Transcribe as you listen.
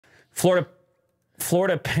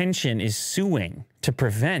Florida Pension is suing to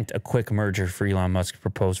prevent a quick merger for Elon Musk's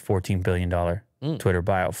proposed $14 billion Twitter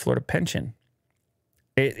buyout. Florida Pension.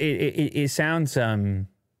 It sounds very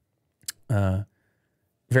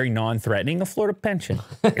non-threatening. A Florida pension.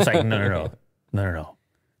 It's like, no.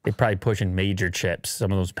 They're probably pushing major chips,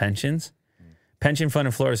 some of those pensions. Pension fund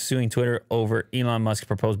in Florida is suing Twitter over Elon Musk's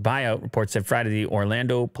proposed buyout. Reports said Friday the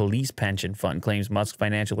Orlando Police Pension Fund claims Musk's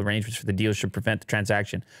financial arrangements for the deal should prevent the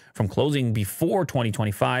transaction from closing before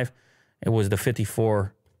 2025. It was the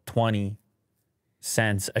 54.20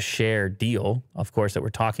 cents a share deal, of course, that we're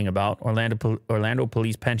talking about. Orlando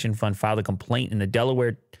Police Pension Fund filed a complaint in the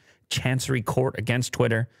Delaware Chancery Court against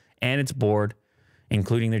Twitter and its board,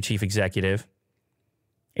 including their chief executive.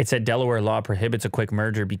 It said Delaware law prohibits a quick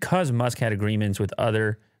merger because Musk had agreements with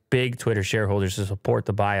other big Twitter shareholders to support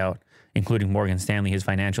the buyout, including Morgan Stanley, his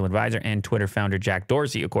financial advisor, and Twitter founder Jack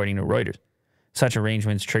Dorsey, according to Reuters. Such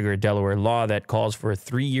arrangements trigger a Delaware law that calls for a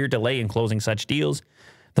 3-year delay in closing such deals.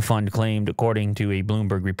 The fund claimed, according to a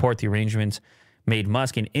Bloomberg report, the arrangements made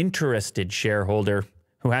Musk an interested shareholder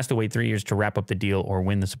who has to wait 3 years to wrap up the deal or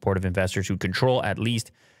win the support of investors who control at least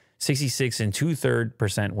 66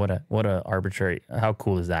 2/3%. What a arbitrary. How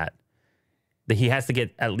cool is that? That he has to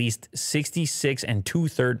get at least 66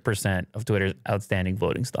 2/3% of Twitter's outstanding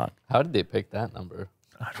voting stock. How did they pick that number?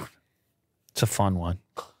 I don't know. It's a fun one.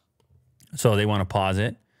 So they want to pause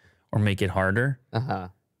it or make it harder.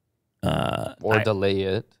 Or delay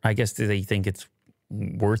it. I guess they think it's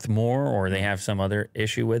worth more, or they have some other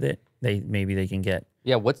issue with it. Maybe they can get.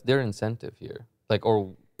 Yeah, what's their incentive here? Like,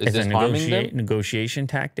 or is it's this a harming them? negotiation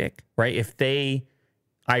tactic, right? If they,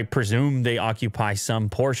 I presume they occupy some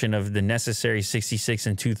portion of the necessary 66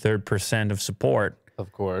 2/3% of support.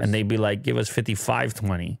 Of course. And they'd be like, give us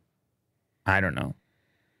 55.20. I don't know.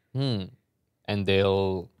 And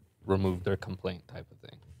they'll remove their complaint type of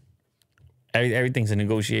thing. Everything's a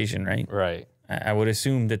negotiation, right? Right. I would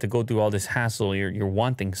assume that to go through all this hassle, you're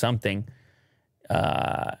wanting something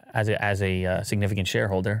as a significant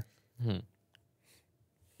shareholder,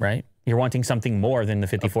 right? You're wanting something more than the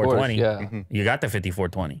 54.20. Yeah. You got the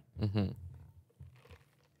 54.20.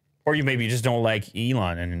 Or you maybe just don't like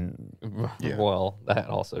Elon, and Well, that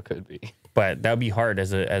also could be. But that would be hard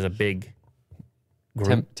as a big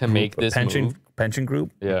group to make this pension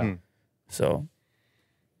group. Yeah. So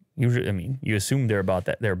usually, I mean, you assume they're about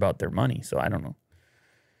that. They're about their money. So I don't know.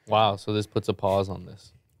 Wow. So this puts a pause on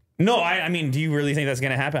this. No, I mean, do you really think that's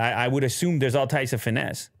going to happen? I would assume there's all types of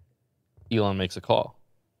finesse. Elon makes a call.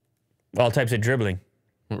 All types of dribbling.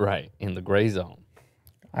 Right. In the gray zone.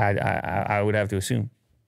 I would have to assume.